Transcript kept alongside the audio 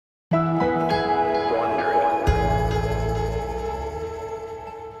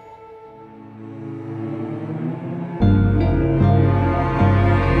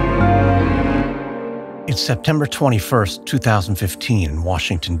It's September 21st, 2015 in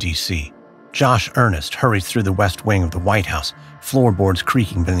Washington, D.C. Josh Earnest hurries through the West Wing of the White House, floorboards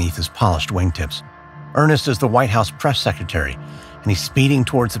creaking beneath his polished wingtips. Earnest is the White House press secretary, and he's speeding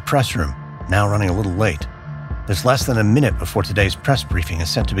towards the press room, now running a little late. There's less than a minute before today's press briefing is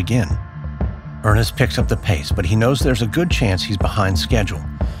set to begin. Earnest picks up the pace, but he knows there's a good chance he's behind schedule.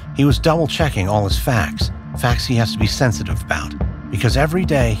 He was double-checking all his facts he has to be sensitive about, because every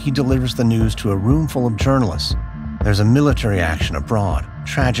day he delivers the news to a room full of journalists. There's a military action abroad,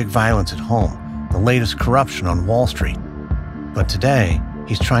 tragic violence at home, the latest corruption on Wall Street. But today,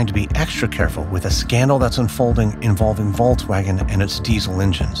 he's trying to be extra careful with a scandal that's unfolding involving Volkswagen and its diesel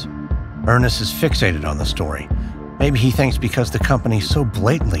engines. Earnest is fixated on the story. Maybe he thinks because the company so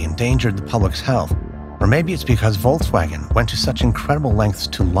blatantly endangered the public's health, or maybe it's because Volkswagen went to such incredible lengths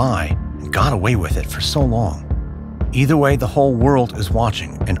to lie and got away with it for so long. Either way, the whole world is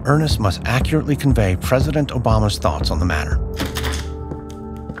watching, and Earnest must accurately convey President Obama's thoughts on the matter.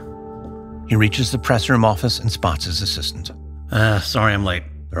 He reaches the press room office and spots his assistant. Sorry I'm late.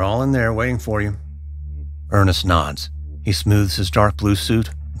 They're all in there waiting for you. Earnest nods. He smooths his dark blue suit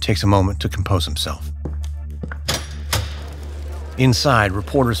and takes a moment to compose himself. Inside,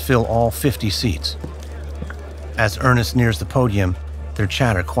 reporters fill all 50 seats. As Earnest nears the podium, their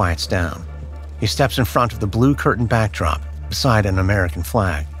chatter quiets down. He steps in front of the blue curtain backdrop beside an American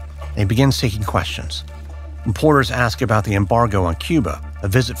flag, and he begins taking questions. Reporters ask about the embargo on Cuba, a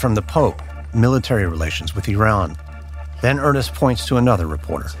visit from the Pope, military relations with Iran. Then Earnest points to another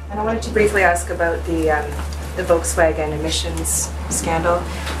reporter. And I wanted to briefly ask about the Volkswagen emissions scandal.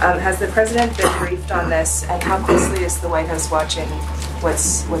 Has the president been briefed on this, and how closely is the White House watching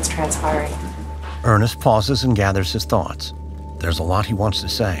what's transpiring? Earnest pauses and gathers his thoughts. There's a lot he wants to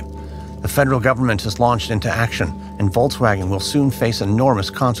say. The federal government has launched into action, and Volkswagen will soon face enormous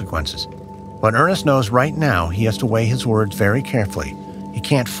consequences. But Earnest knows right now he has to weigh his words very carefully. He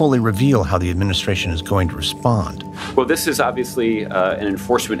can't fully reveal how the administration is going to respond. Well, this is obviously an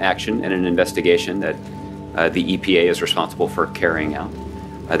enforcement action and an investigation that the EPA is responsible for carrying out.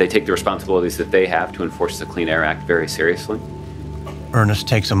 They take the responsibilities that they have to enforce the Clean Air Act very seriously. Earnest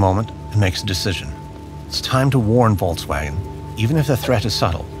takes a moment and makes a decision. It's time to warn Volkswagen, even if the threat is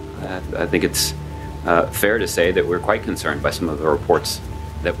subtle. I think it's fair to say that we're quite concerned by some of the reports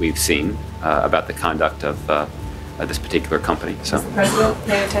that we've seen about the conduct of this particular company. So, is the president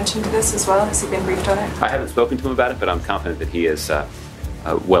paying attention to this as well? Has he been briefed on it? I haven't spoken to him about it, but I'm confident that he is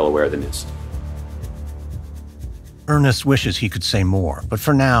well aware of the news. Earnest wishes he could say more, but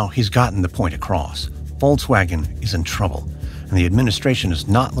for now, he's gotten the point across. Volkswagen is in trouble, and the administration is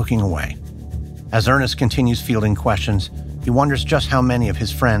not looking away. As Earnest continues fielding questions, he wonders just how many of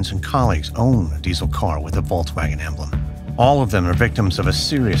his friends and colleagues own a diesel car with a Volkswagen emblem. All of them are victims of a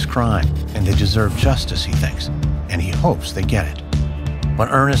serious crime, and they deserve justice, he thinks, and he hopes they get it. But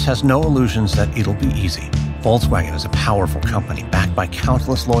Earnest has no illusions that it'll be easy. Volkswagen is a powerful company backed by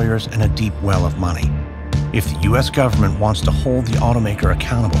countless lawyers and a deep well of money. If the U.S. government wants to hold the automaker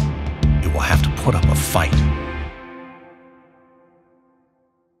accountable, it will have to put up a fight.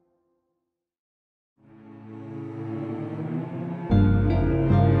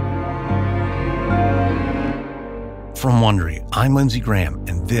 From Wondery, I'm Lindsay Graham,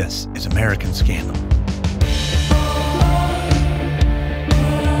 and this is American Scandal.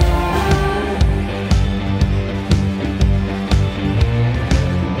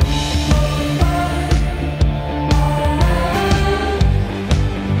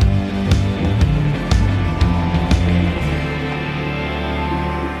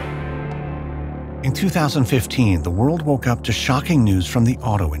 In 2015, the world woke up to shocking news from the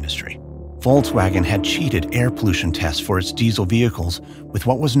auto industry. Volkswagen had cheated air pollution tests for its diesel vehicles with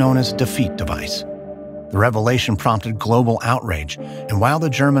what was known as a deceit device. The revelation prompted global outrage, and while the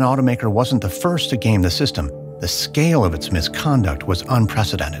German automaker wasn't the first to game the system, the scale of its misconduct was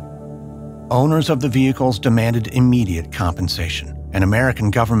unprecedented. Owners of the vehicles demanded immediate compensation, and American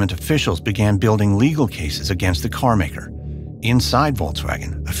government officials began building legal cases against the carmaker. Inside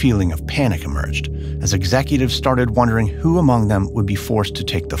Volkswagen, a feeling of panic emerged as executives started wondering who among them would be forced to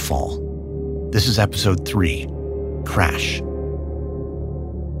take the fall. This is episode 3, Crash.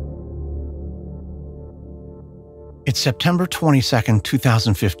 It's September 22,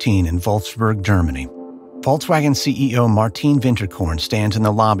 2015 in Wolfsburg, Germany. Volkswagen CEO Martin Winterkorn stands in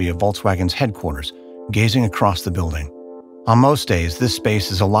the lobby of Volkswagen's headquarters, gazing across the building. On most days, this space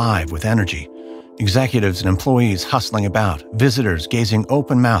is alive with energy. Executives and employees hustling about, visitors gazing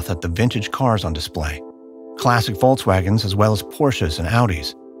open-mouthed at the vintage cars on display. Classic Volkswagens as well as Porsches and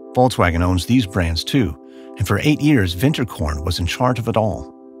Audis. Volkswagen owns these brands too, and for 8 years, Winterkorn was in charge of it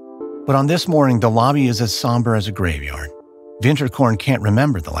all. But on this morning, the lobby is as somber as a graveyard. Winterkorn can't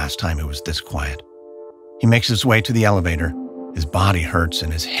remember the last time it was this quiet. He makes his way to the elevator. His body hurts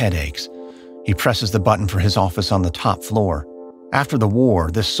and his head aches. He presses the button for his office on the top floor. After the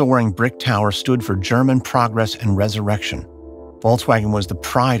war, this soaring brick tower stood for German progress and resurrection. Volkswagen was the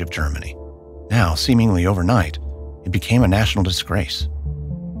pride of Germany. Now, seemingly overnight, it became a national disgrace.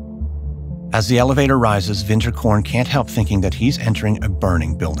 As the elevator rises, Winterkorn can't help thinking that he's entering a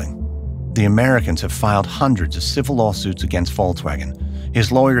burning building. The Americans have filed hundreds of civil lawsuits against Volkswagen.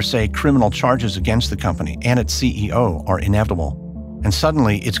 His lawyers say criminal charges against the company and its CEO are inevitable. And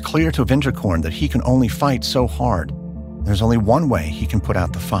suddenly, it's clear to Winterkorn that he can only fight so hard. There's only one way he can put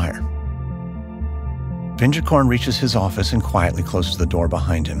out the fire. Winterkorn reaches his office and quietly closes the door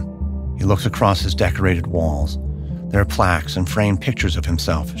behind him. He looks across his decorated walls. There are plaques and framed pictures of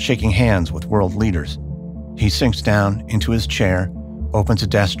himself, shaking hands with world leaders. He sinks down into his chair, opens a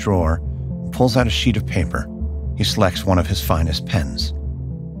desk drawer, pulls out a sheet of paper. He selects one of his finest pens.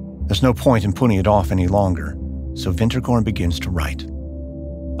 There's no point in putting it off any longer, so Winterkorn begins to write.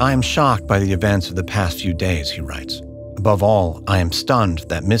 I am shocked by the events of the past few days, he writes. Above all, I am stunned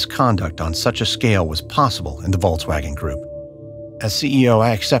that misconduct on such a scale was possible in the Volkswagen Group. As CEO,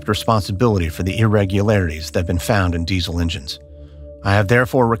 I accept responsibility for the irregularities that have been found in diesel engines. I have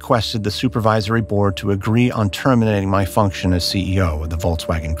therefore requested the supervisory board to agree on terminating my function as CEO of the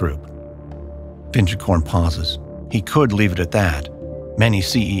Volkswagen Group. Winterkorn pauses. He could leave it at that. Many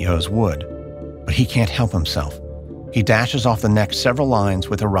CEOs would. But he can't help himself. He dashes off the next several lines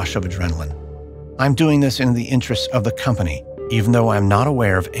with a rush of adrenaline. I'm doing this in the interests of the company, even though I'm not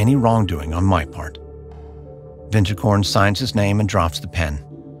aware of any wrongdoing on my part. Winterkorn signs his name and drops the pen.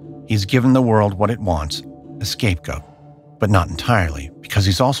 He's given the world what it wants, a scapegoat. But not entirely, because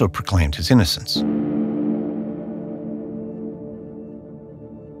he's also proclaimed his innocence.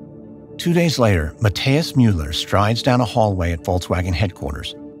 2 days later, Matthias Müller strides down a hallway at Volkswagen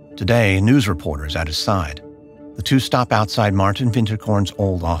headquarters. Today, a news reporter is at his side. The two stop outside Martin Winterkorn's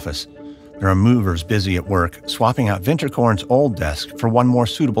old office. There are movers busy at work, swapping out Winterkorn's old desk for one more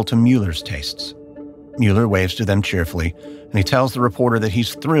suitable to Müller's tastes. Müller waves to them cheerfully, and he tells the reporter that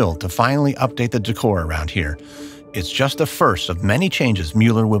he's thrilled to finally update the decor around here. It's just the first of many changes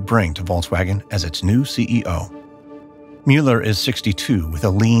Müller will bring to Volkswagen as its new CEO. Müller is 62, with a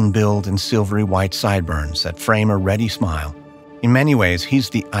lean build and silvery white sideburns that frame a ready smile. In many ways, he's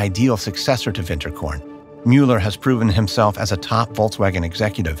the ideal successor to Winterkorn. Müller has proven himself as a top Volkswagen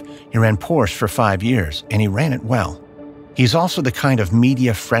executive. He ran Porsche for 5 years, and he ran it well. He's also the kind of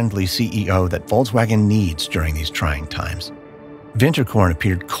media-friendly CEO that Volkswagen needs during these trying times. Winterkorn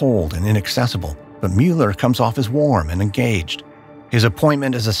appeared cold and inaccessible, but Müller comes off as warm and engaged. His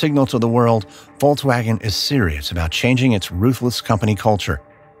appointment is a signal to the world Volkswagen is serious about changing its ruthless company culture,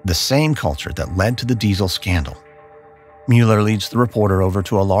 the same culture that led to the diesel scandal. Müller leads the reporter over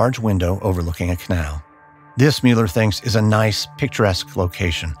to a large window overlooking a canal. This, Müller thinks, is a nice, picturesque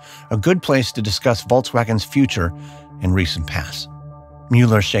location, a good place to discuss Volkswagen's future and recent past.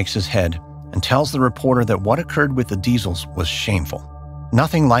 Müller shakes his head and tells the reporter that what occurred with the diesels was shameful.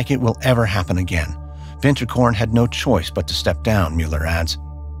 Nothing like it will ever happen again. Winterkorn had no choice but to step down, Müller adds.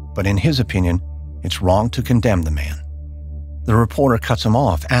 But in his opinion, it's wrong to condemn the man. The reporter cuts him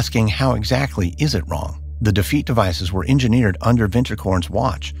off, asking how exactly is it wrong? The deceit devices were engineered under Winterkorn's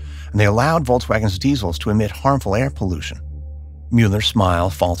watch, and they allowed Volkswagen's diesels to emit harmful air pollution. Müller's smile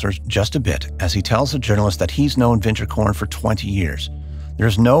falters just a bit as he tells the journalist that he's known Winterkorn for 20 years.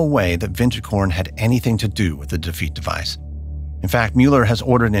 There's no way that Winterkorn had anything to do with the deceit device. In fact, Müller has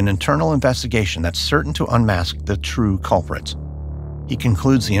ordered an internal investigation that's certain to unmask the true culprits. He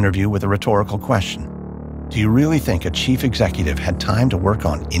concludes the interview with a rhetorical question. Do you really think a chief executive had time to work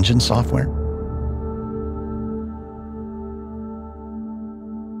on engine software?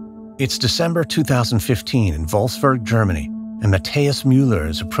 It's December 2015 in Wolfsburg, Germany, and Matthias Müller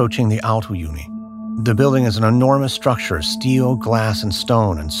is approaching the Auto-Uni. The building is an enormous structure of steel, glass, and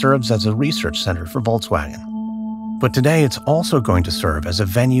stone and serves as a research center for Volkswagen. But today it's also going to serve as a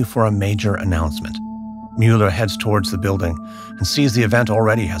venue for a major announcement. Müller heads towards the building and sees the event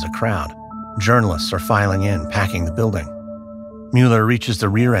already has a crowd. Journalists are filing in, packing the building. Müller reaches the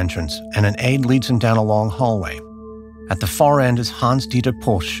rear entrance, and an aide leads him down a long hallway. At the far end is Hans-Dieter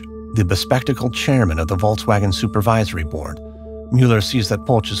Posch, the bespectacled chairman of the Volkswagen Supervisory Board. Müller sees that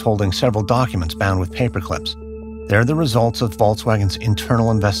Posch is holding several documents bound with paperclips. They're the results of Volkswagen's internal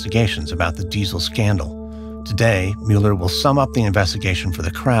investigations about the diesel scandal. Today, Müller will sum up the investigation for the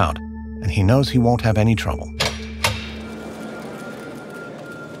crowd, and he knows he won't have any trouble.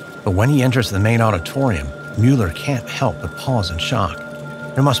 But when he enters the main auditorium, Müller can't help but pause in shock.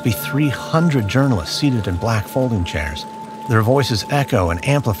 There must be 300 journalists seated in black folding chairs. Their voices echo and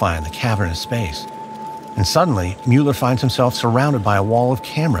amplify in the cavernous space. And suddenly, Mueller finds himself surrounded by a wall of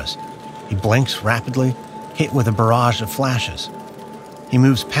cameras. He blinks rapidly, hit with a barrage of flashes. He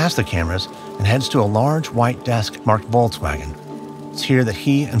moves past the cameras and heads to a large white desk marked Volkswagen. It's here that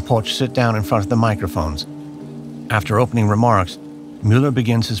he and Poch sit down in front of the microphones. After opening remarks, Mueller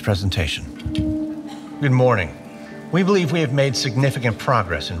begins his presentation. Good morning. We believe we have made significant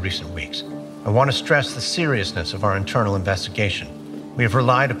progress in recent weeks. I want to stress the seriousness of our internal investigation. We have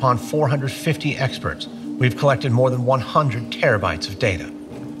relied upon 450 experts. We've collected more than 100 terabytes of data.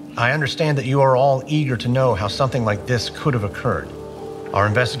 I understand that you are all eager to know how something like this could have occurred. Our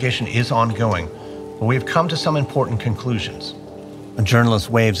investigation is ongoing, but we have come to some important conclusions. A journalist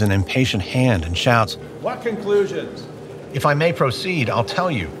waves an impatient hand and shouts, "What conclusions?" If I may proceed, I'll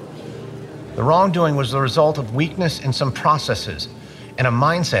tell you. The wrongdoing was the result of weakness in some processes and a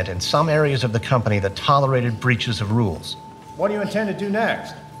mindset in some areas of the company that tolerated breaches of rules. What do you intend to do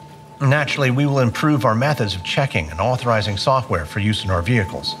next? Naturally, we will improve our methods of checking and authorizing software for use in our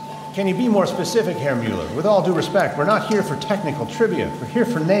vehicles. Can you be more specific, Herr Mueller? With all due respect, we're not here for technical trivia. We're here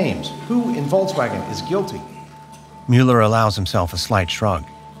for names. Who in Volkswagen is guilty? Mueller allows himself a slight shrug.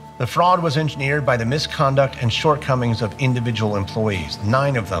 The fraud was engineered by the misconduct and shortcomings of individual employees.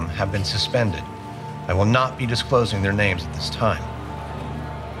 9 of them have been suspended. I will not be disclosing their names at this time.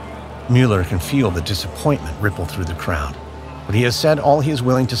 Mueller can feel the disappointment ripple through the crowd, but he has said all he is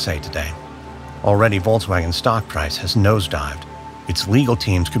willing to say today. Already, Volkswagen's stock price has nosedived. Its legal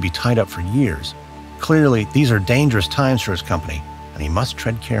teams could be tied up for years. Clearly, these are dangerous times for his company, and he must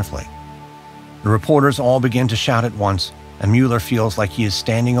tread carefully. The reporters all begin to shout at once, and Mueller feels like he is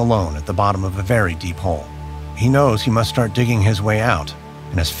standing alone at the bottom of a very deep hole. He knows he must start digging his way out,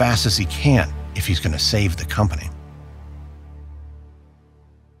 and as fast as he can if he's going to save the company.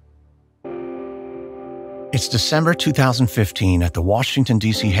 It's December 2015 at the Washington,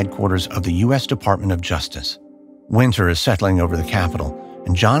 D.C. headquarters of the U.S. Department of Justice. Winter is settling over the Capitol,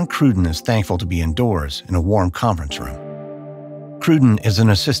 and John Cruden is thankful to be indoors in a warm conference room. Cruden is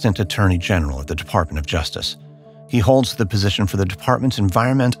an assistant attorney general at the Department of Justice. He holds the position for the department's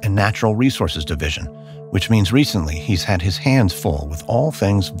Environment and Natural Resources Division, which means recently he's had his hands full with all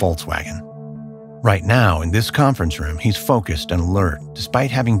things Volkswagen. Right now, in this conference room, he's focused and alert,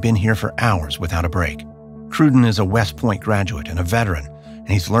 despite having been here for hours without a break. Cruden is a West Point graduate and a veteran, and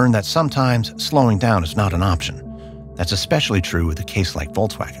he's learned that sometimes slowing down is not an option. That's especially true with a case like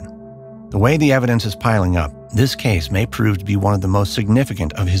Volkswagen. The way the evidence is piling up, this case may prove to be one of the most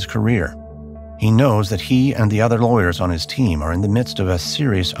significant of his career. He knows that he and the other lawyers on his team are in the midst of a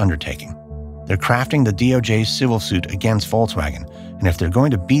serious undertaking. They're crafting the DOJ's civil suit against Volkswagen, and if they're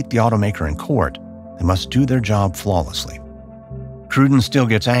going to beat the automaker in court, they must do their job flawlessly. Cruden still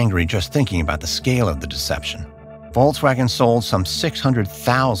gets angry just thinking about the scale of the deception. Volkswagen sold some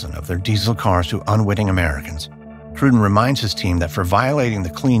 600,000 of their diesel cars to unwitting Americans. Cruden reminds his team that for violating the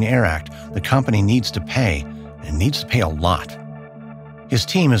Clean Air Act, the company needs to pay, and it needs to pay a lot. His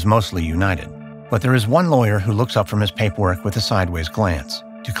team is mostly united, but there is one lawyer who looks up from his paperwork with a sideways glance,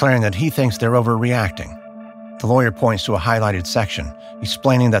 declaring that he thinks they're overreacting. The lawyer points to a highlighted section,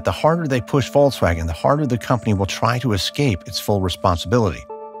 explaining that the harder they push Volkswagen, the harder the company will try to escape its full responsibility.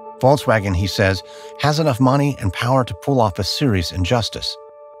 Volkswagen, he says, has enough money and power to pull off a serious injustice.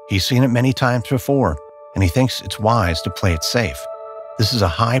 He's seen it many times before, and he thinks it's wise to play it safe. This is a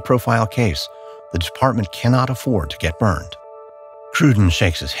high-profile case. The department cannot afford to get burned. Cruden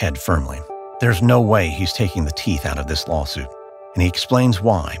shakes his head firmly. There's no way he's taking the teeth out of this lawsuit, and he explains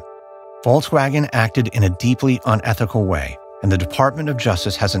why. Volkswagen acted in a deeply unethical way, and the Department of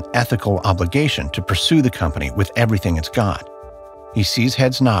Justice has an ethical obligation to pursue the company with everything it's got. He sees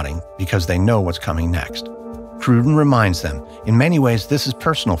heads nodding because they know what's coming next. Cruden reminds them, in many ways this is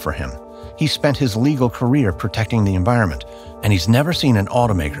personal for him. He spent his legal career protecting the environment, and he's never seen an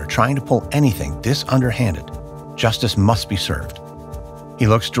automaker trying to pull anything this underhanded. Justice must be served. He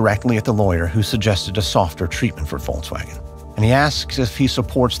looks directly at the lawyer who suggested a softer treatment for Volkswagen, and he asks if he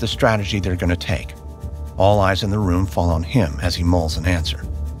supports the strategy they're going to take. All eyes in the room fall on him as he mulls an answer.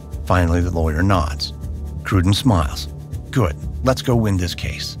 Finally, the lawyer nods. Cruden smiles. Good, let's go win this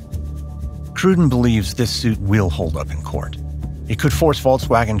case. Cruden believes this suit will hold up in court. It could force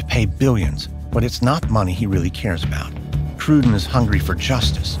Volkswagen to pay billions, but it's not money he really cares about. Cruden is hungry for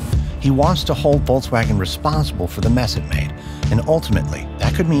justice. He wants to hold Volkswagen responsible for the mess it made, and ultimately,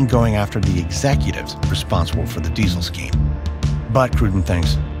 that could mean going after the executives responsible for the diesel scheme. But Cruden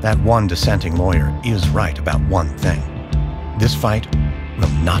thinks that one dissenting lawyer is right about one thing. This fight will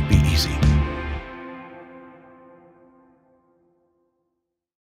not be easy.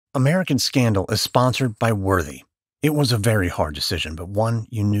 American Scandal is sponsored by Worthy. It was a very hard decision, but one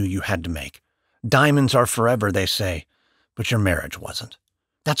you knew you had to make. Diamonds are forever, they say, but your marriage wasn't.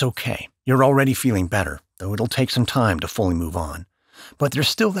 That's okay. You're already feeling better, though it'll take some time to fully move on. But there's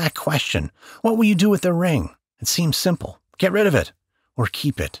still that question. What will you do with the ring? It seems simple. Get rid of it. Or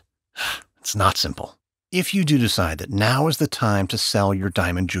keep it. It's not simple. If you do decide that now is the time to sell your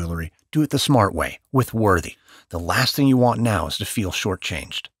diamond jewelry, do it the smart way, with Worthy. The last thing you want now is to feel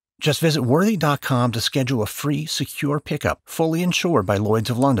shortchanged. Just visit worthy.com to schedule a free, secure pickup, fully insured by Lloyd's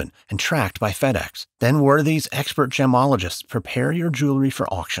of London and tracked by FedEx. Then Worthy's expert gemologists prepare your jewelry for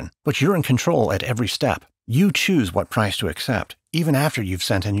auction, but you're in control at every step. You choose what price to accept, even after you've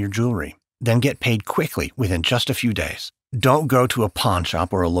sent in your jewelry. Then get paid quickly within just a few days. Don't go to a pawn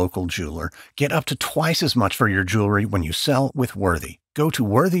shop or a local jeweler. Get up to twice as much for your jewelry when you sell with Worthy. Go to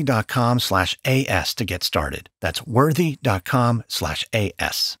worthy.com/AS to get started. That's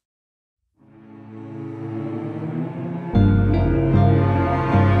worthy.com/AS.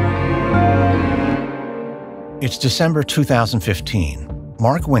 It's December 2015.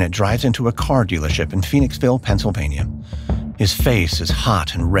 Mark Winnett drives into a car dealership in Phoenixville, Pennsylvania. His face is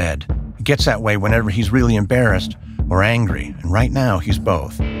hot and red. It gets that way whenever he's really embarrassed or angry, and right now he's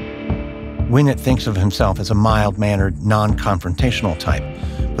both. Winnett thinks of himself as a mild-mannered, non-confrontational type,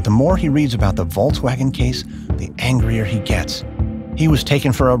 but the more he reads about the Volkswagen case, the angrier he gets. He was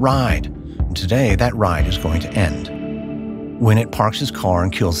taken for a ride, and today that ride is going to end. Winnett parks his car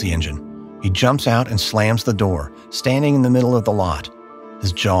and kills the engine. He jumps out and slams the door, standing in the middle of the lot.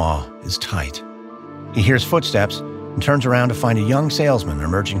 His jaw is tight. He hears footsteps and turns around to find a young salesman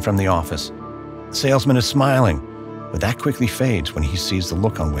emerging from the office. The salesman is smiling, but that quickly fades when he sees the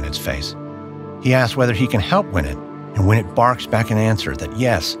look on Winnett's face. He asks whether he can help Winnett, and Winnett barks back an answer that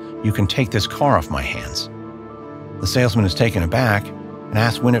yes, you can take this car off my hands. The salesman is taken aback and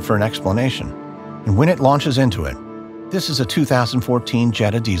asks Winnett for an explanation, and Winnett launches into it. This is a 2014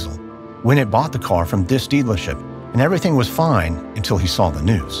 Jetta Diesel. Winnett bought the car from this dealership, and everything was fine until he saw the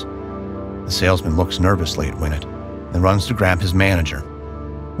news. The salesman looks nervously at Winnett, then runs to grab his manager.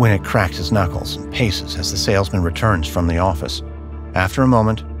 Winnett cracks his knuckles and paces as the salesman returns from the office. After a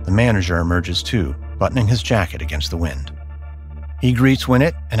moment, the manager emerges too, buttoning his jacket against the wind. He greets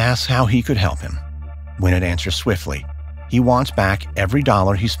Winnett and asks how he could help him. Winnett answers swiftly. He wants back every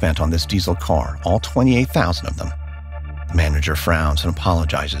dollar he spent on this diesel car, all 28,000 of them. The manager frowns and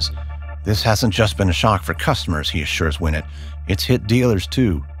apologizes. This hasn't just been a shock for customers, he assures Winnett. It's hit dealers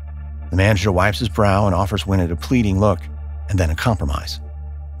too. The manager wipes his brow and offers Winnett a pleading look, and then a compromise.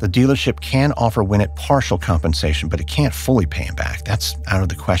 The dealership can offer Winnett partial compensation, but it can't fully pay him back. That's out of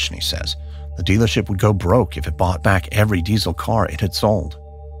the question, he says. The dealership would go broke if it bought back every diesel car it had sold.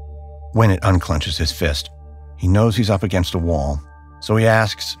 Winnett unclenches his fist. He knows he's up against a wall, so he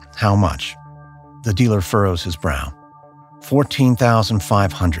asks, how much? The dealer furrows his brow.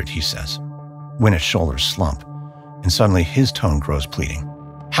 $14,500, he says. Winnett's shoulders slump, and suddenly his tone grows pleading.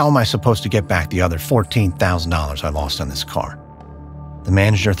 How am I supposed to get back the other $14,000 I lost on this car? The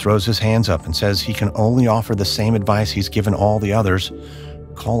manager throws his hands up and says he can only offer the same advice he's given all the others.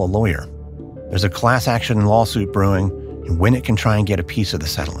 Call a lawyer. There's a class action lawsuit brewing, and Winnett can try and get a piece of the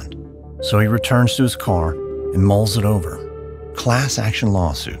settlement. So he returns to his car and mulls it over. Class action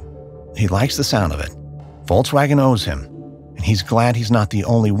lawsuit. He likes the sound of it. Volkswagen owes him, and he's glad he's not the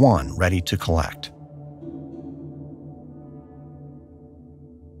only one ready to collect.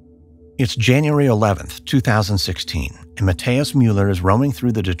 It's January 11th, 2016, and Matthias Mueller is roaming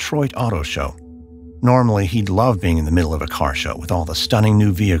through the Detroit Auto Show. Normally, he'd love being in the middle of a car show with all the stunning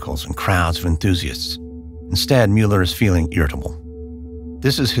new vehicles and crowds of enthusiasts. Instead, Mueller is feeling irritable.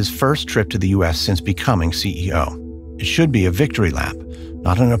 This is his first trip to the U.S. since becoming CEO. It should be a victory lap,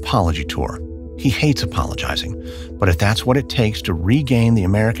 not an apology tour. He hates apologizing, but if that's what it takes to regain the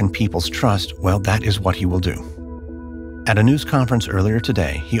American people's trust, well, that is what he will do. At a news conference earlier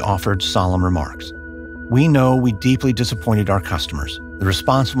today, he offered solemn remarks. We know we deeply disappointed our customers, the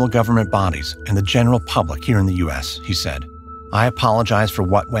responsible government bodies, and the general public here in the U.S., he said. I apologize for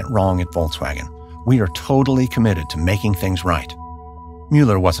what went wrong at Volkswagen. We are totally committed to making things right.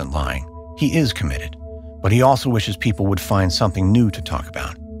 Mueller wasn't lying. He is committed, but he also wishes people would find something new to talk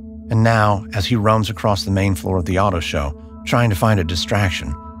about. And now, as he roams across the main floor of the auto show, trying to find a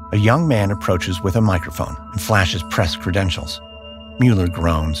distraction, a young man approaches with a microphone and flashes press credentials. Mueller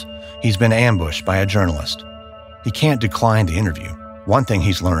groans. He's been ambushed by a journalist. He can't decline the interview. One thing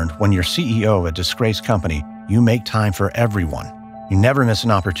he's learned, when you're CEO of a disgraced company, you make time for everyone. You never miss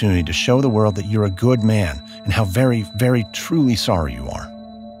an opportunity to show the world that you're a good man and how very, very truly sorry you are.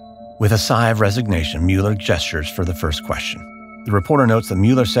 With a sigh of resignation, Mueller gestures for the first question. The reporter notes that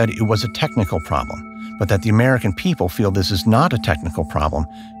Mueller said it was a technical problem, but that the American people feel this is not a technical problem,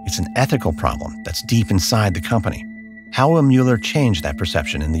 it's an ethical problem that's deep inside the company. How will Mueller change that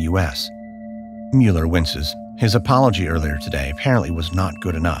perception in the U.S.? Mueller winces. His apology earlier today apparently was not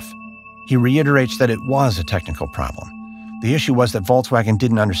good enough. He reiterates that it was a technical problem. The issue was that Volkswagen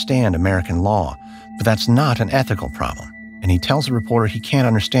didn't understand American law, but that's not an ethical problem. And he tells the reporter he can't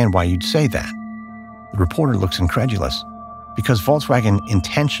understand why you'd say that. The reporter looks incredulous. Because Volkswagen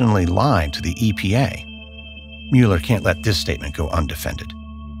intentionally lied to the EPA. Mueller can't let this statement go undefended.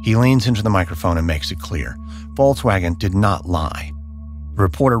 He leans into the microphone and makes it clear. Volkswagen did not lie. The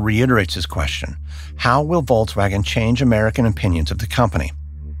reporter reiterates his question. How will Volkswagen change American opinions of the company?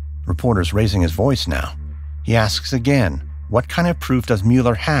 The reporter's raising his voice now. He asks again, what kind of proof does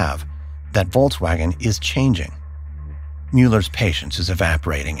Mueller have that Volkswagen is changing? Mueller's patience is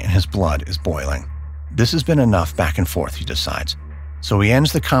evaporating and his blood is boiling. This has been enough back and forth, he decides. So he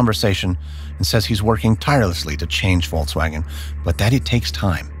ends the conversation and says he's working tirelessly to change Volkswagen, but that it takes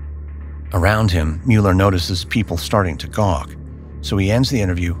time. Around him, Mueller notices people starting to gawk. So he ends the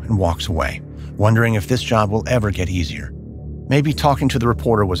interview and walks away, wondering if this job will ever get easier. Maybe talking to the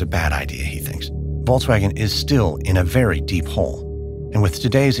reporter was a bad idea, he thinks. Volkswagen is still in a very deep hole. And with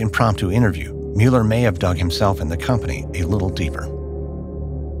today's impromptu interview, Mueller may have dug himself and the company a little deeper.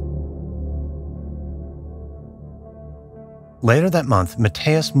 Later that month,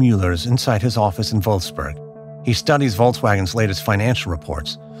 Matthias Mueller is inside his office in Wolfsburg. He studies Volkswagen's latest financial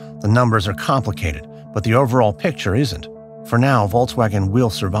reports. The numbers are complicated, but the overall picture isn't. For now, Volkswagen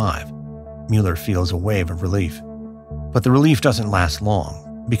will survive. Mueller feels a wave of relief. But the relief doesn't last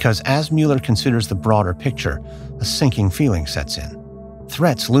long, because as Mueller considers the broader picture, a sinking feeling sets in.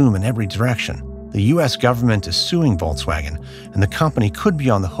 Threats loom in every direction. The U.S. government is suing Volkswagen, and the company could be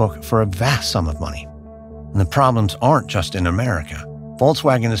on the hook for a vast sum of money. And the problems aren't just in America.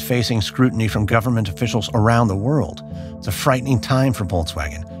 Volkswagen is facing scrutiny from government officials around the world. It's a frightening time for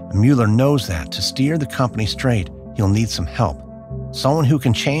Volkswagen, and Mueller knows that to steer the company straight, he'll need some help. Someone who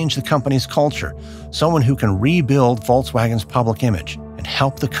can change the company's culture, someone who can rebuild Volkswagen's public image and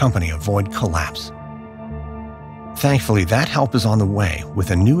help the company avoid collapse. Thankfully, that help is on the way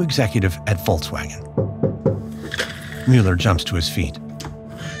with a new executive at Volkswagen. Mueller jumps to his feet.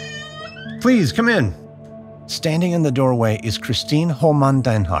 Please, come in. Standing in the doorway is Christine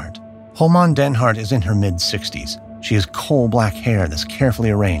Hohmann-Denhardt. Hohmann-Denhardt is in her mid-60s. She has coal-black hair that's carefully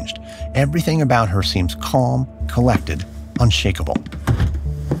arranged. Everything about her seems calm, collected, unshakable.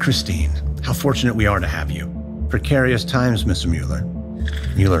 Christine, how fortunate we are to have you. Precarious times, Mr. Mueller.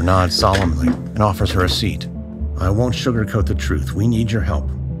 Mueller nods solemnly and offers her a seat. I won't sugarcoat the truth. We need your help,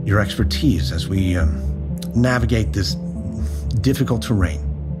 your expertise as we navigate this difficult terrain.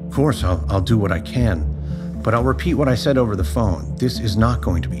 Of course, I'll do what I can. But I'll repeat what I said over the phone. This is not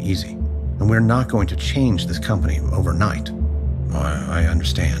going to be easy, and we're not going to change this company overnight. I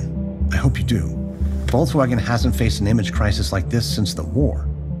understand. I hope you do. Volkswagen hasn't faced an image crisis like this since the war.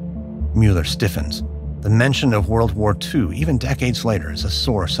 Mueller stiffens. The mention of World War II, even decades later, is a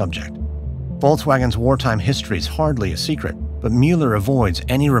sore subject. Volkswagen's wartime history is hardly a secret, but Mueller avoids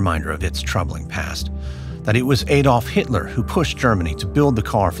any reminder of its troubling past. That it was Adolf Hitler who pushed Germany to build the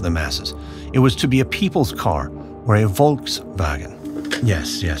car for the masses. It was to be a people's car, or a Volkswagen.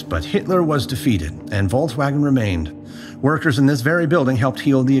 Yes, but Hitler was defeated, and Volkswagen remained. Workers in this very building helped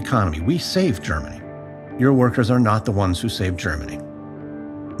heal the economy. We saved Germany. Your workers are not the ones who saved Germany.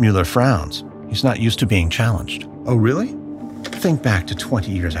 Mueller frowns. He's not used to being challenged. Oh, really? Think back to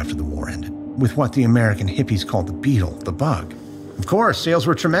 20 years after the war ended, with what the American hippies called the beetle, the bug. Of course, sales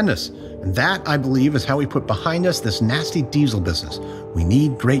were tremendous. And that, I believe, is how we put behind us this nasty diesel business. We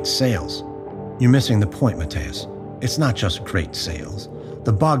need great sales. You're missing the point, Matthias. It's not just great sales.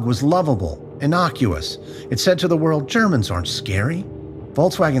 The bug was lovable, innocuous. It said to the world, Germans aren't scary.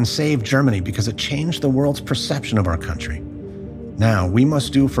 Volkswagen saved Germany because it changed the world's perception of our country. Now, we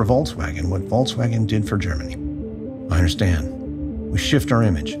must do for Volkswagen what Volkswagen did for Germany. I understand. We shift our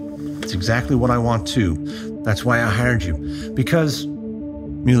image. It's exactly what I want too. That's why I hired you. Because...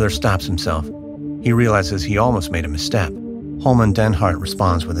 Mueller stops himself. He realizes he almost made a misstep. Hohmann-Denhardt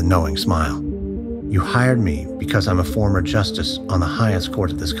responds with a knowing smile. You hired me because I'm a former justice on the highest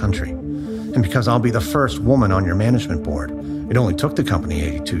court of this country, and because I'll be the first woman on your management board. It only took the company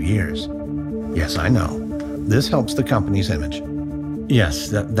 82 years. Yes, I know. This helps the company's image. Yes,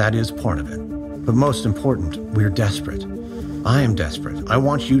 that is part of it. But most important, we're desperate. I am desperate. I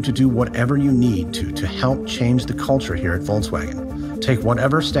want you to do whatever you need to help change the culture here at Volkswagen. Take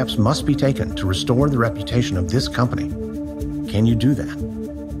whatever steps must be taken to restore the reputation of this company. Can you do that?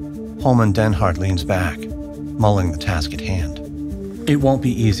 Hohmann-Denhardt leans back, mulling the task at hand. It won't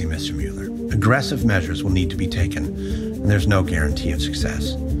be easy, Mr. Mueller. Aggressive measures will need to be taken, and there's no guarantee of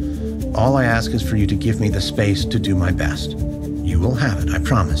success. All I ask is for you to give me the space to do my best. You will have it, I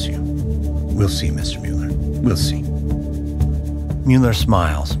promise you. We'll see, Mr. Mueller. We'll see. Mueller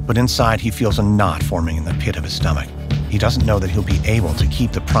smiles, but inside he feels a knot forming in the pit of his stomach. He doesn't know that he'll be able to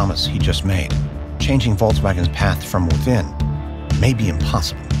keep the promise he just made. Changing Volkswagen's path from within may be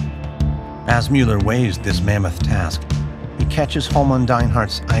impossible. As Mueller weighs this mammoth task, he catches Holman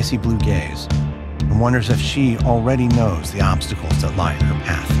Deinhardt's icy blue gaze and wonders if she already knows the obstacles that lie in her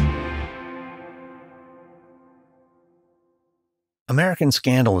path. American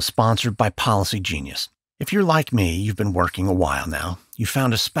Scandal is sponsored by Policy Genius. If you're like me, you've been working a while now. You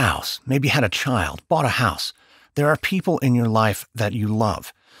found a spouse, maybe had a child, bought a house. There are people in your life that you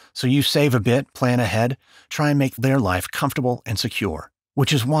love. So you save a bit, plan ahead, try and make their life comfortable and secure.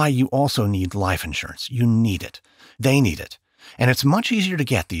 Which is why you also need life insurance. You need it. They need it. And it's much easier to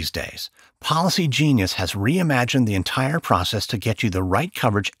get these days. Policy Genius has reimagined the entire process to get you the right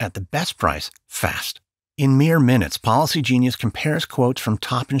coverage at the best price, fast. In mere minutes, Policy Genius compares quotes from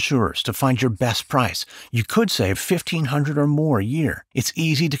top insurers to find your best price. You could save $1,500 or more a year. It's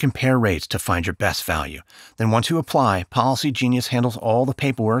easy to compare rates to find your best value. Then once you apply, Policy Genius handles all the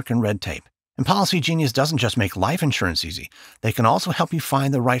paperwork and red tape. And Policy Genius doesn't just make life insurance easy. They can also help you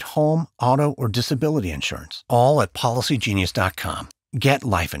find the right home, auto, or disability insurance. All at PolicyGenius.com. Get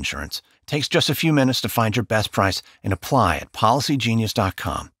life insurance. It takes just a few minutes to find your best price and apply at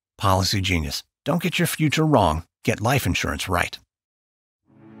PolicyGenius.com. Policy Genius. Don't get your future wrong. Get life insurance right.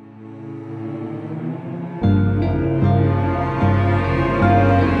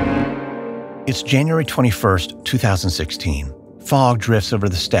 It's January 21st, 2016. Fog drifts over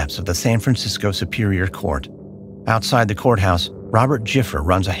the steps of the San Francisco Superior Court. Outside the courthouse, Robert Gifford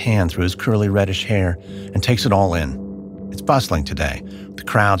runs a hand through his curly reddish hair and takes it all in. It's bustling today, with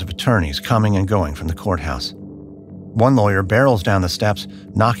crowds of attorneys coming and going from the courthouse. One lawyer barrels down the steps,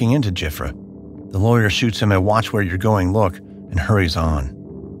 knocking into Gifford. The lawyer shoots him a watch-where-you're-going look and hurries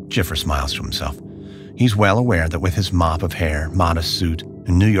on. Gifford smiles to himself. He's well aware that with his mop of hair, modest suit,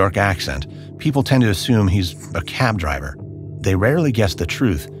 and New York accent, people tend to assume he's a cab driver. They rarely guess the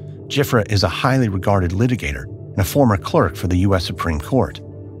truth. Gifford is a highly regarded litigator and a former clerk for the U.S. Supreme Court.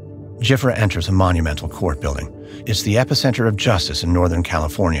 Gifford enters a monumental court building. It's the epicenter of justice in Northern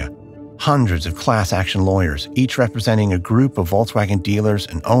California. Hundreds of class action lawyers, each representing a group of Volkswagen dealers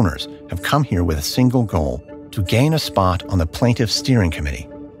and owners, have come here with a single goal: to gain a spot on the plaintiff's steering committee.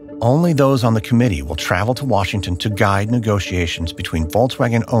 Only those on the committee will travel to Washington to guide negotiations between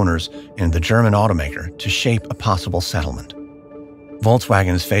Volkswagen owners and the German automaker to shape a possible settlement.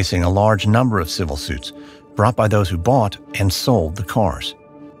 Volkswagen is facing a large number of civil suits brought by those who bought and sold the cars.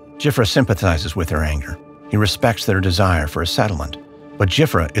 Gifford sympathizes with their anger. He respects their desire for a settlement. But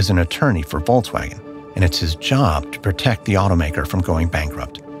Gifford is an attorney for Volkswagen, and it's his job to protect the automaker from going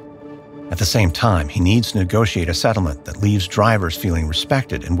bankrupt. At the same time, he needs to negotiate a settlement that leaves drivers feeling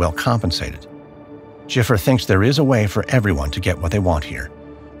respected and well compensated. Gifford thinks there is a way for everyone to get what they want here,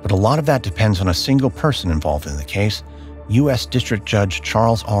 but a lot of that depends on a single person involved in the case: U.S. District Judge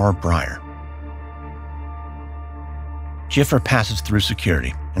Charles R. Breyer. Gifford passes through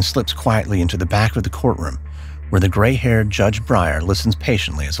security and slips quietly into the back of the courtroom, where the gray-haired Judge Breyer listens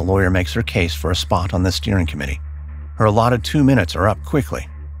patiently as a lawyer makes her case for a spot on the steering committee. Her allotted 2 minutes are up quickly.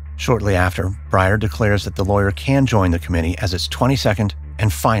 Shortly after, Breyer declares that the lawyer can join the committee as its 22nd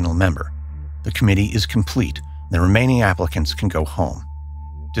and final member. The committee is complete, and the remaining applicants can go home.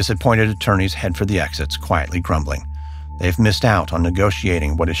 Disappointed attorneys head for the exits, quietly grumbling. They've missed out on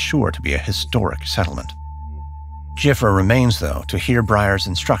negotiating what is sure to be a historic settlement. Gifford remains, though, to hear Breyer's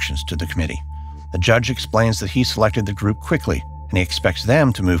instructions to the committee. The judge explains that he selected the group quickly, and he expects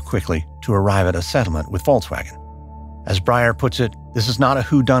them to move quickly to arrive at a settlement with Volkswagen. As Breyer puts it, this is not a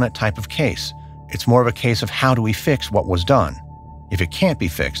whodunit type of case. It's more of a case of how do we fix what was done. If it can't be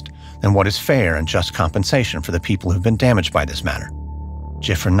fixed, then what is fair and just compensation for the people who've been damaged by this matter?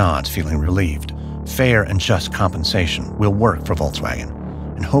 Gifford nods, feeling relieved. Fair and just compensation will work for Volkswagen,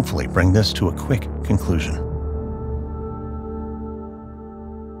 and hopefully bring this to a quick conclusion.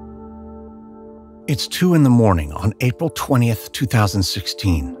 It's 2 a.m. on April 20th,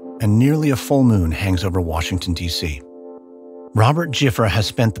 2016, and nearly a full moon hangs over Washington, D.C. Robert Gifford has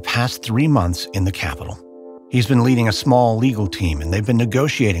spent the past 3 months in the Capitol. He's been leading a small legal team, and they've been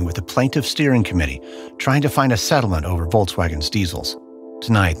negotiating with the plaintiff steering committee, trying to find a settlement over Volkswagen's diesels.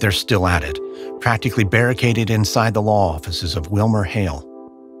 Tonight, they're still at it, practically barricaded inside the law offices of Wilmer Hale.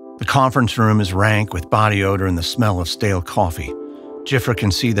 The conference room is rank with body odor and the smell of stale coffee. Gifford can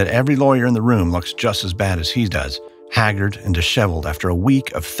see that every lawyer in the room looks just as bad as he does, haggard and disheveled after a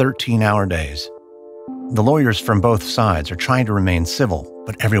week of 13-hour days. The lawyers from both sides are trying to remain civil,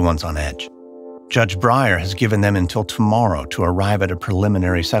 but everyone's on edge. Judge Breyer has given them until tomorrow to arrive at a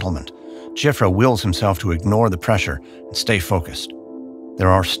preliminary settlement. Jifra wills himself to ignore the pressure and stay focused. There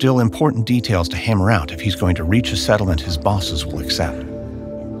are still important details to hammer out if he's going to reach a settlement his bosses will accept.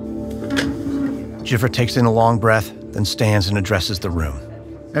 Jifra takes in a long breath, then stands and addresses the room.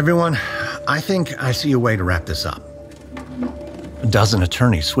 Everyone, I think I see a way to wrap this up. A dozen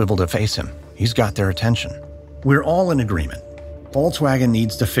attorneys swivel to face him. He's got their attention. We're all in agreement. Volkswagen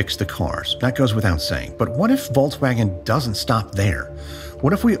needs to fix the cars. That goes without saying. But what if Volkswagen doesn't stop there?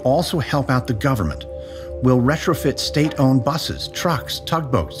 What if we also help out the government? We'll retrofit state-owned buses, trucks,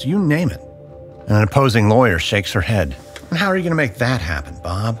 tugboats, you name it. An opposing lawyer shakes her head. And how are you going to make that happen,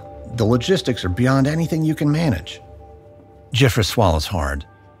 Bob? The logistics are beyond anything you can manage. Jifra swallows hard.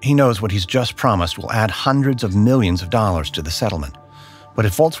 He knows what he's just promised will add hundreds of millions of dollars to the settlement. But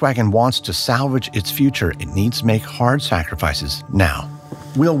if Volkswagen wants to salvage its future, it needs to make hard sacrifices now.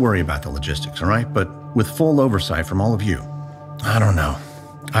 We'll worry about the logistics, all right? But with full oversight from all of you. I don't know.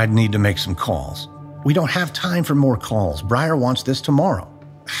 I'd need to make some calls. We don't have time for more calls. Breyer wants this tomorrow.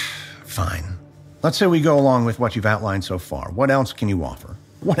 Fine. Let's say we go along with what you've outlined so far. What else can you offer?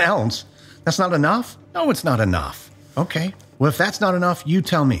 What else? That's not enough? No, it's not enough. Okay. Well, if that's not enough, you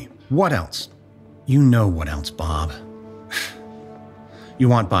tell me. What else? You know what else, Bob. You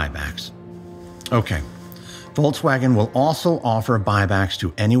want buybacks. Okay. Volkswagen will also offer buybacks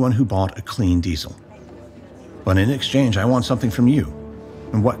to anyone who bought a clean diesel. But in exchange, I want something from you.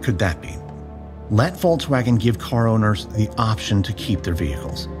 And what could that be? Let Volkswagen give car owners the option to keep their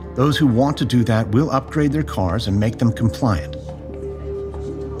vehicles. Those who want to do that will upgrade their cars and make them compliant.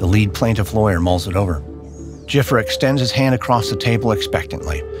 The lead plaintiff lawyer mulls it over. Jifra extends his hand across the table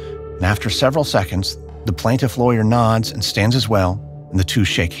expectantly, and after several seconds, the plaintiff lawyer nods and stands as well, and the two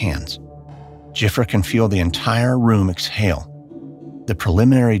shake hands. Jifra can feel the entire room exhale. The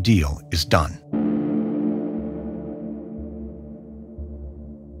preliminary deal is done.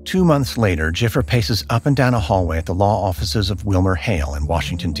 2 months later, Jifra paces up and down a hallway at the law offices of Wilmer Hale in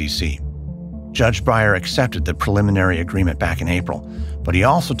Washington, D.C. Judge Breyer accepted the preliminary agreement back in April, but he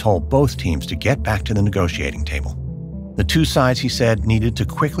also told both teams to get back to the negotiating table. The two sides, he said, needed to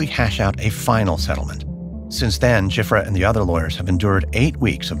quickly hash out a final settlement. Since then, Jifra and the other lawyers have endured 8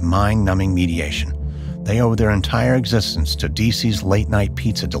 weeks of mind-numbing mediation. They owe their entire existence to D.C.'s late-night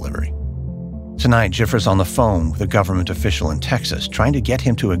pizza delivery. Tonight, Jifra's on the phone with a government official in Texas trying to get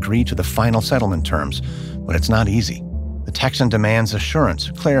him to agree to the final settlement terms, but it's not easy. The Texan demands assurance,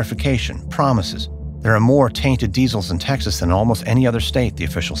 clarification, promises. There are more tainted diesels in Texas than almost any other state, the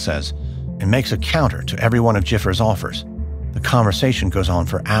official says, and makes a counter to every one of Jifra's offers. The conversation goes on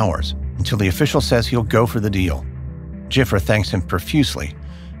for hours until the official says he'll go for the deal. Jifra thanks him profusely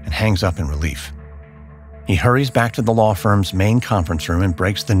and hangs up in relief. He hurries back to the law firm's main conference room and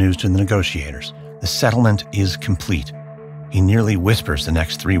breaks the news to the negotiators. The settlement is complete. He nearly whispers the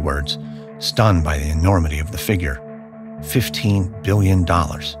next 3 words, stunned by the enormity of the figure. $15 billion.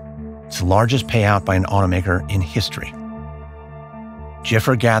 It's the largest payout by an automaker in history.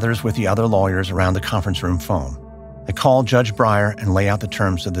 Jifra gathers with the other lawyers around the conference room phone. They call Judge Breyer and lay out the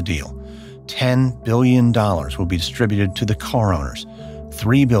terms of the deal. $10 billion will be distributed to the car owners.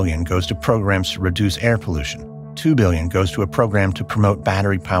 $3 billion goes to programs to reduce air pollution. $2 billion goes to a program to promote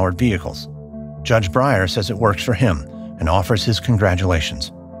battery-powered vehicles. Judge Breyer says it works for him and offers his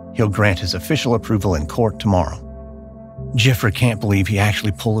congratulations. He'll grant his official approval in court tomorrow. Jifra can't believe he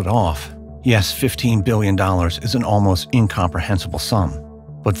actually pulled it off. Yes, $15 billion is an almost incomprehensible sum.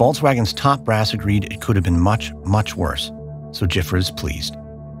 But Volkswagen's top brass agreed it could have been much, much worse. So Jifra is pleased.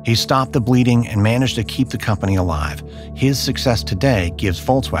 He stopped the bleeding and managed to keep the company alive. His success today gives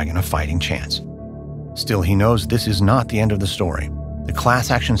Volkswagen a fighting chance. Still, he knows this is not the end of the story. The class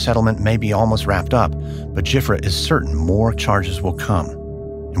action settlement may be almost wrapped up, but Jifra is certain more charges will come.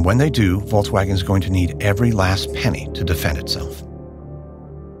 And when they do, Volkswagen is going to need every last penny to defend itself.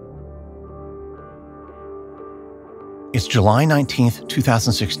 It's July 19th,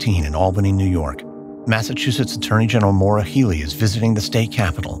 2016 in Albany, New York. Massachusetts Attorney General Maura Healey is visiting the state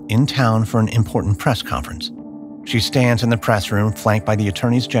capitol in town for an important press conference. She stands in the press room flanked by the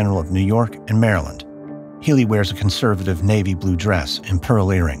Attorneys General of New York and Maryland. Healey wears a conservative navy blue dress and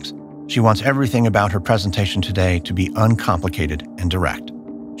pearl earrings. She wants everything about her presentation today to be uncomplicated and direct.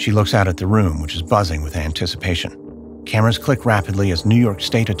 She looks out at the room, which is buzzing with anticipation. Cameras click rapidly as New York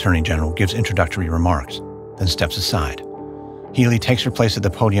State Attorney General gives introductory remarks, then steps aside. Healey takes her place at the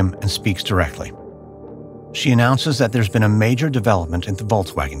podium and speaks directly. She announces that there's been a major development in the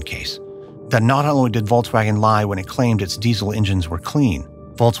Volkswagen case. that not only did Volkswagen lie when it claimed its diesel engines were clean,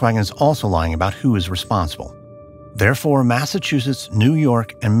 Volkswagen is also lying about who is responsible. Therefore, Massachusetts, New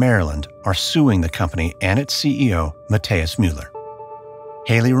York, and Maryland are suing the company and its CEO, Matthias Mueller.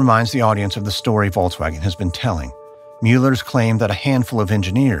 Haley reminds the audience of the story Volkswagen has been telling. Mueller's claim that a handful of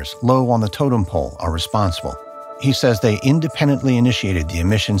engineers, low on the totem pole, are responsible. He says they independently initiated the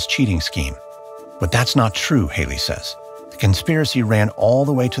emissions cheating scheme. But that's not true, Haley says. The conspiracy ran all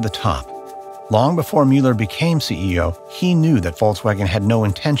the way to the top. Long before Mueller became CEO, he knew that Volkswagen had no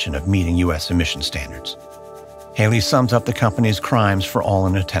intention of meeting U.S. emission standards. Haley sums up the company's crimes for all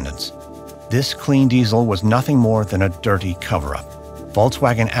in attendance. This clean diesel was nothing more than a dirty cover-up.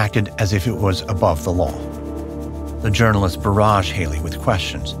 Volkswagen acted as if it was above the law. The journalists barrage Haley with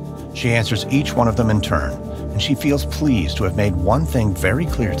questions. She answers each one of them in turn, and she feels pleased to have made one thing very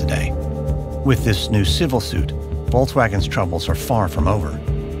clear today. With this new civil suit, Volkswagen's troubles are far from over.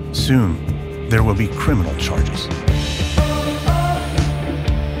 Soon, there will be criminal charges.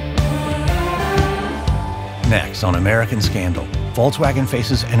 Next on American Scandal, Volkswagen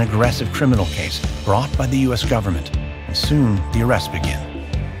faces an aggressive criminal case brought by the U.S. government, and soon the arrests begin.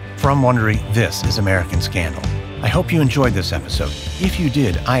 From Wondery, this is American Scandal. I hope you enjoyed this episode. If you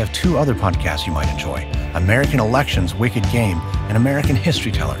did, I have two other podcasts you might enjoy: American Elections, Wicked Game, and American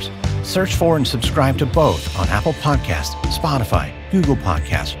History Tellers. Search for and subscribe to both on Apple Podcasts, Spotify, Google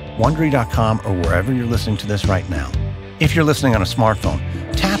Podcasts, Wondery.com, or wherever you're listening to this right now. If you're listening on a smartphone,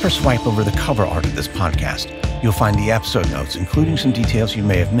 tap or swipe over the cover art of this podcast. You'll find the episode notes, including some details you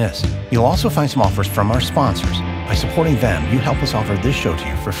may have missed. You'll also find some offers from our sponsors. By supporting them, you help us offer this show to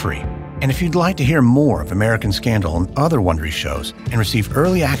you for free. And if you'd like to hear more of American Scandal and other Wondery shows and receive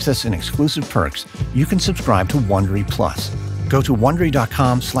early access and exclusive perks, you can subscribe to Wondery Plus. Go to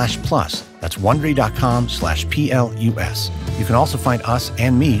Wondery.com/plus. That's Wondery.com/PLUS. You can also find us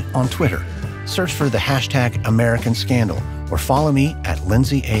and me on Twitter. Search for the hashtag American Scandal or follow me at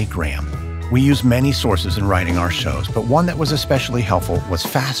Lindsay A. Graham. We use many sources in writing our shows, but one that was especially helpful was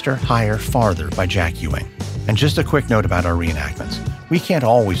Faster, Higher, Farther by Jack Ewing. And just a quick note about our reenactments. We can't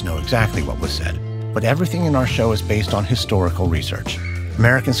always know exactly what was said, but everything in our show is based on historical research.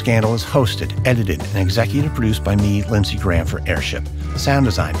 American Scandal is hosted, edited, and executive produced by me, Lindsay Graham, for Airship. Sound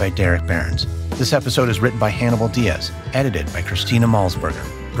design by Derek Behrens. This episode is written by Hannibal Diaz, edited by Christina Malsberger,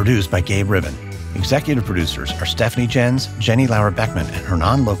 produced by Gabe Ribben. Executive producers are Stephanie Jens, Jenny Lauer-Beckman, and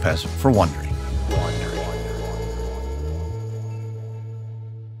Hernan Lopez for Wondery.